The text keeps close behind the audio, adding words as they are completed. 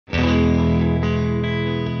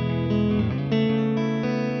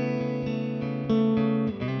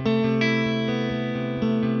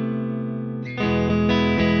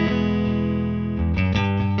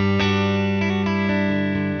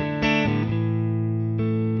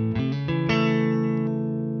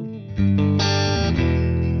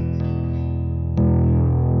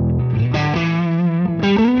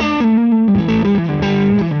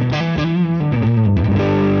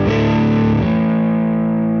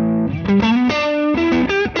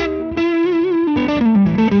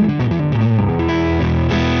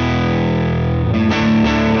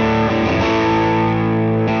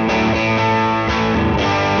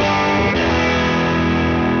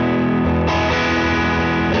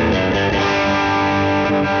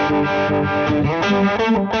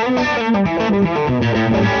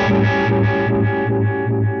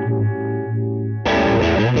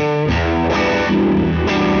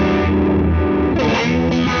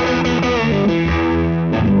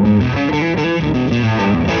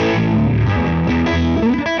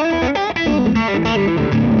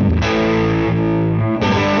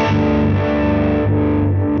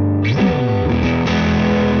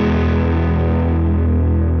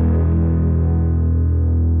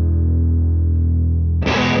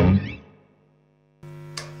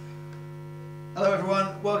Hello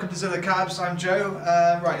everyone, welcome to Zilla Cabs. I'm Joe.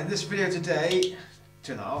 Right, in this video today,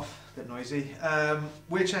 turn that off, a bit noisy.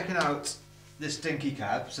 We're checking out this dinky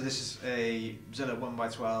cab. So this is a Zilla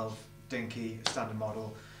 1x12 dinky, standard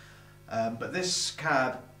model. But this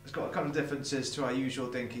cab has got a couple of differences to our usual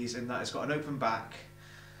dinkies in that it's got an open back,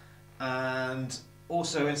 and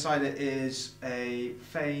also inside it is a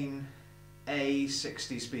Fane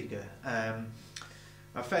A60 speaker.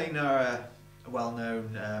 Now Fane are a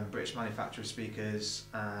well-known British manufacturer of speakers,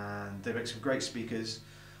 and they make some great speakers.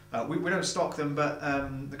 We don't stock them, but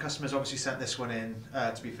the customers obviously sent this one in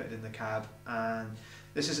to be fitted in the cab, and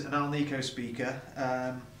this is an Alnico speaker.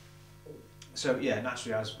 So yeah,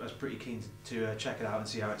 naturally I was pretty keen to check it out and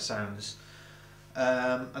see how it sounds.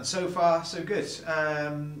 And so far so good.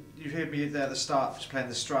 You heard me there at the start just playing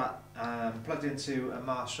the Strat, plugged into a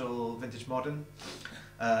Marshall Vintage Modern.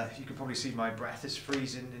 You can probably see my breath is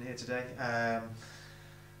freezing in here today,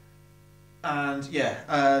 and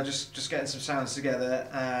yeah, just getting some sounds together,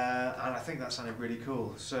 and I think that sounded really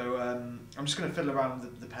cool. So I'm just going to fiddle around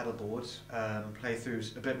with the pedal board, play through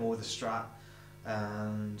a bit more with the Strat,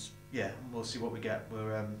 and yeah, we'll see what we get.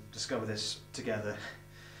 We'll discover this together.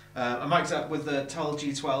 I mic'd up with the Tul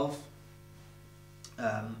G12.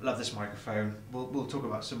 Love this microphone. We'll talk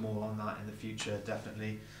about some more on that in the future,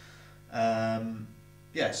 definitely.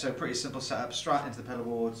 Yeah, so pretty simple setup. Strat into the pedal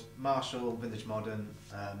board, Marshall Vintage Modern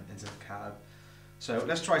into the cab. So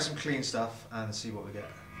let's try some clean stuff and see what we get.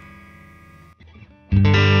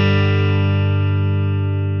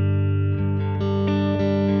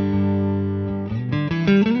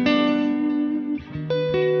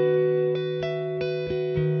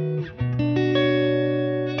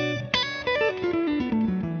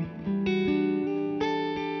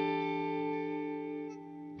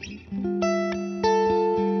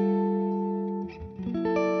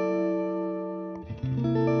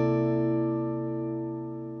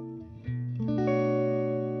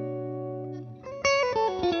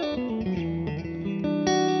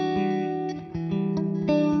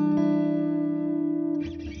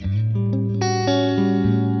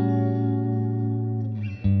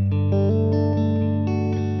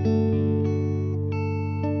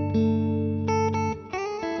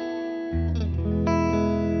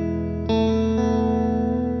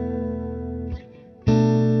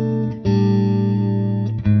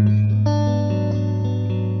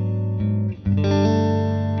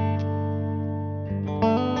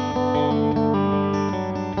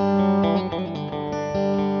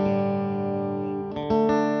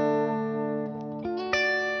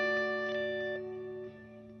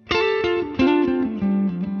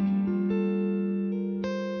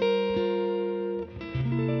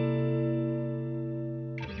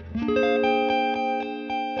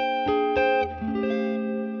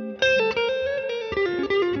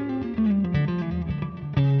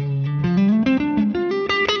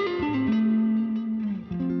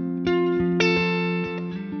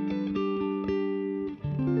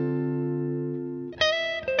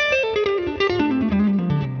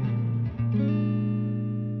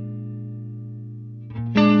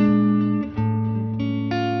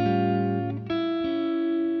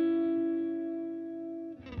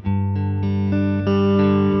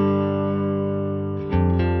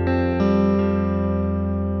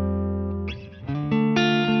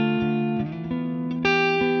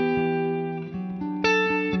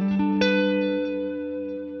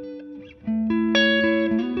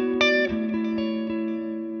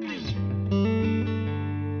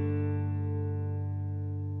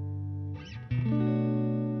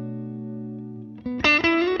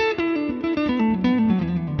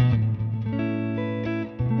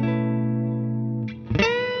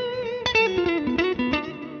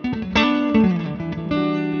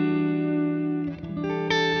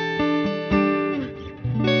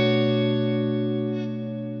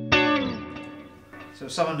 So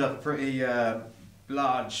summoned up a pretty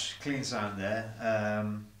large clean sound there.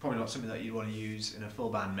 Probably not something that you want to use in a full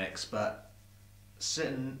band mix, but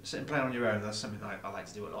sitting playing on your own, that's something that I like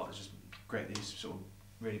to do a lot. It's just great, these sort of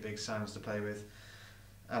really big sounds to play with.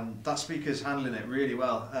 That speaker's handling it really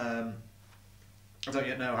well. I don't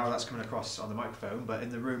yet know how that's coming across on the microphone, but in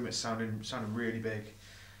the room it's sounding really big.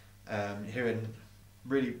 You're hearing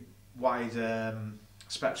really wide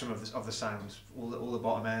spectrum of the sound, all the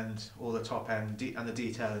bottom end, all the top end, and the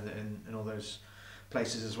detail in all those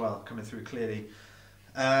places as well, coming through clearly.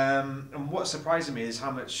 And what's surprising me is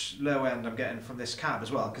how much low end I'm getting from this cab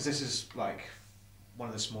as well, because this is like one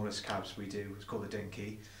of the smallest cabs we do. It's called the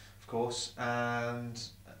Dinky, of course, and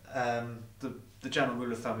the general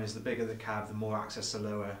rule of thumb is the bigger the cab, the more access to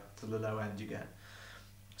the low end you get.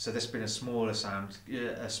 So this being a smaller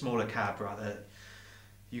cab rather,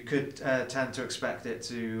 you could tend to expect it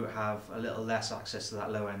to have a little less access to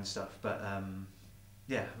that low end stuff, but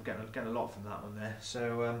yeah, I'm getting a lot from that one there.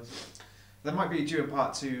 So that might be due in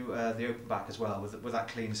part to the open back as well, with that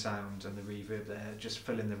clean sound and the reverb there, just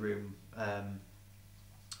filling the room.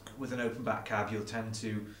 With an open back cab, you'll tend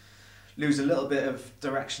to lose a little bit of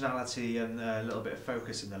directionality and a little bit of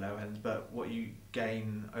focus in the low end, but what you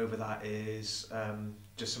gain over that is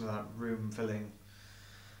just some of that room filling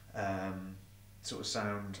sort of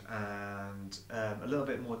sound, and a little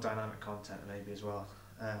bit more dynamic content maybe as well.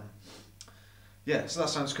 Yeah, so that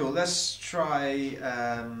sounds cool. Let's try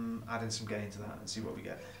adding some gain to that and see what we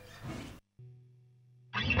get.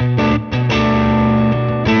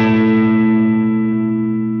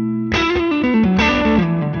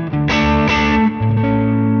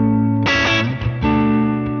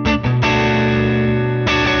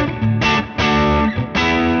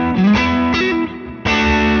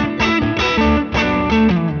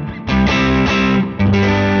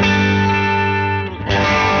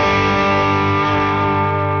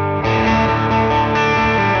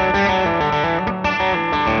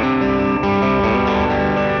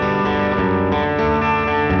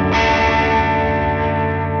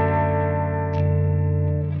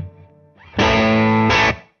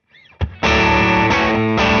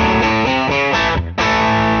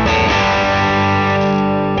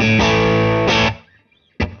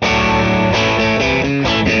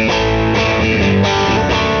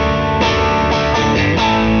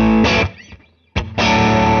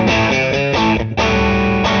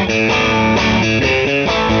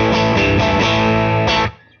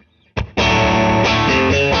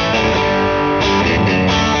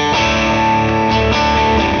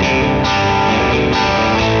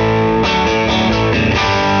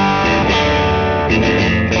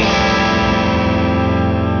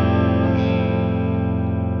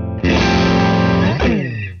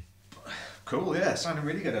 Cool, yeah, sounding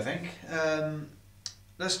really good, I think.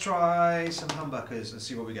 Let's try some humbuckers and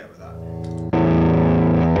see what we get with that.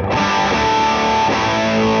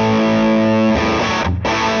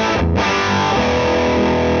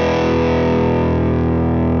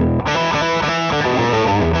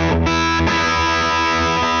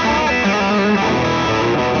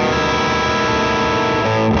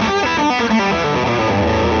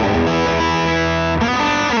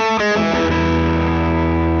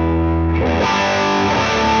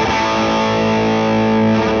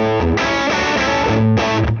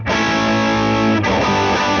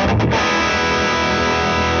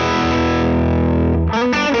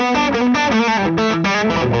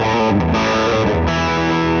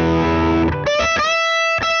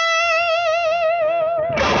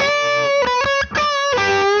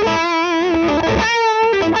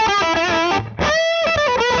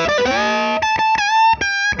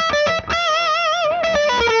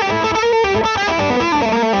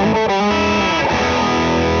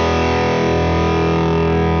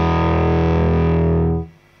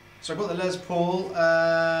 So I've got the Les Paul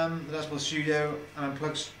Studio, and I'm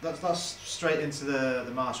plugged. That's straight into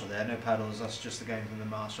the Marshall there. No pedals. That's just the gain from the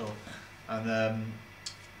Marshall, and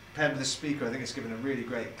paired with the speaker, I think it's given a really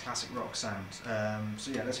great classic rock sound.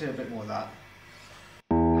 So yeah, let's hear a bit more of that.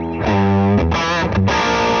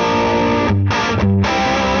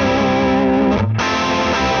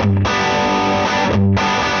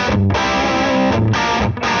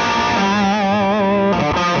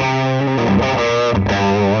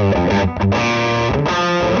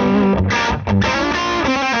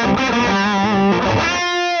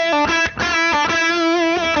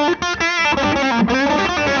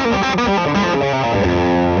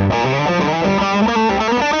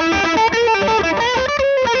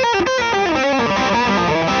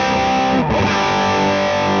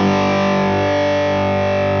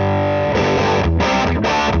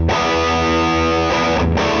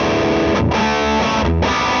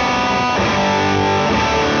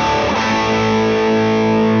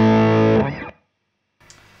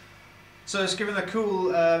 So it's given a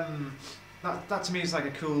cool, that to me is like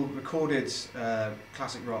a cool recorded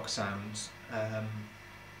classic rock sound,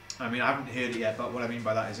 I mean, I haven't heard it yet, but what I mean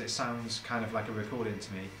by that is it sounds kind of like a recording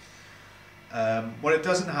to me. What it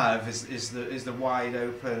doesn't have is the wide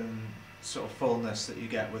open sort of fullness that you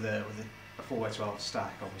get with a 4x12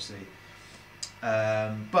 stack, obviously.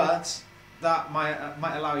 But that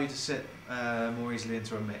might allow you to sit more easily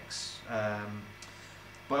into a mix.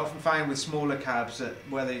 But I often find with smaller cabs that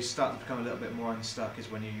where they start to become a little bit more unstuck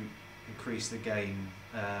is when you increase the gain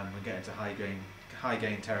and get into high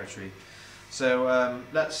gain territory. So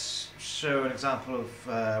let's show an example of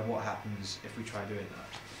what happens if we try doing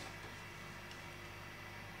that.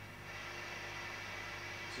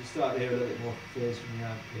 So you start to hear a little bit more fizz from the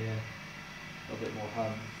amp here, a little bit more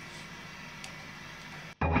hum.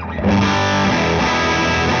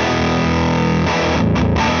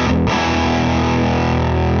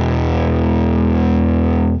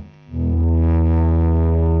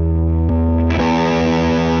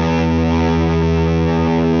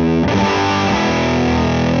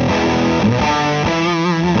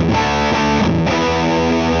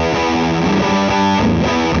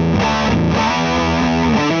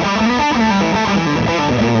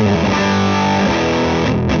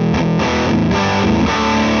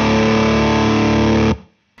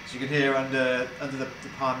 Under the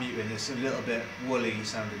palm muting, it's a little bit woolly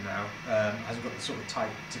sounding now. Hasn't got the sort of tight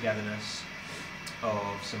togetherness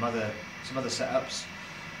of some other setups,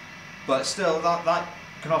 but still that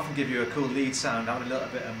can often give you a cool lead sound. Having a little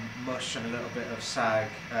bit of mush and a little bit of sag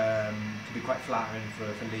can be quite flattering for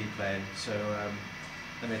lead playing. So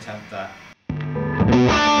let me attempt that.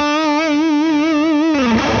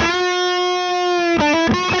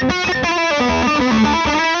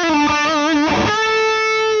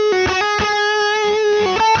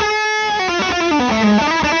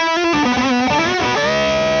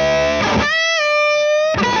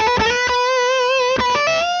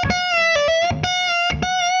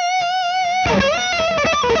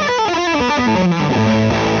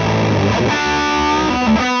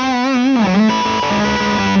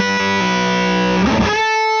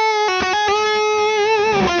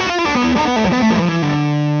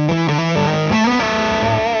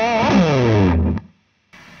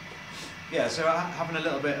 Yeah, so having a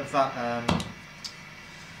little bit of that,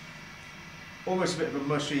 almost a bit of a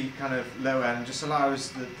mushy kind of low end, just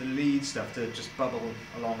allows the lead stuff to just bubble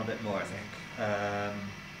along a bit more, I think.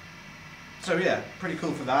 So yeah, pretty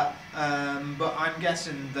cool for that. But I'm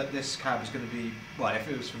guessing that this cab is going to be, well, if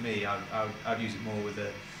it was for me, I'd use it more with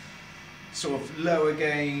a sort of lower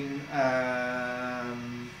gain,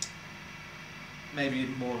 maybe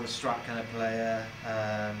more of a Strat kind of player.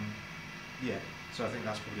 Yeah. So I think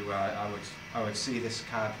that's probably where I would see this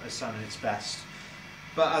cab as sounding its best.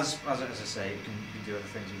 But as I say, you can do other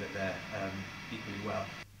things with it there equally well.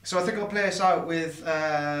 So I think I'll play this out with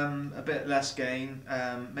a bit less gain.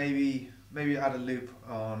 Maybe add a loop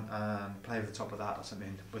on and play with the top of that or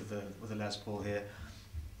something with the Les Paul here.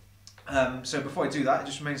 So before I do that, it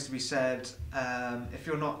just remains to be said, if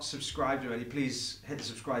you're not subscribed already, please hit the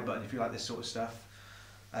subscribe button if you like this sort of stuff.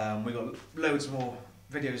 We've got loads more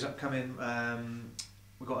videos upcoming.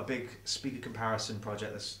 We've got a big speaker comparison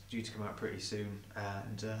project that's due to come out pretty soon,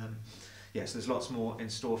 and yeah, so there's lots more in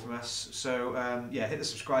store from us. So yeah, hit the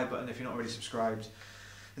subscribe button if you're not already subscribed.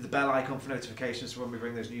 Hit the bell icon for notifications for when we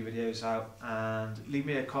bring those new videos out, and leave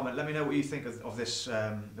me a comment. Let me know what you think of this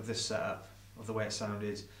setup, of the way it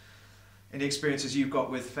sounded. Any experiences you've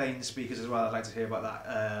got with Fane speakers as well, I'd like to hear about that.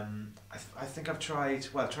 I think I've tried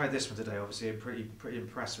this one today, obviously. I'm pretty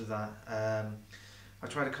impressed with that. I've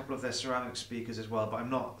tried a couple of their ceramic speakers as well, but I'm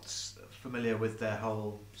not familiar with their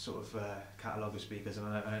whole sort of catalogue of speakers, and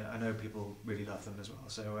I know people really love them as well.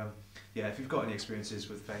 So yeah, if you've got any experiences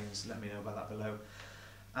with Fanes, let me know about that below.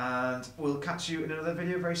 And we'll catch you in another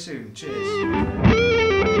video very soon.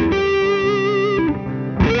 Cheers!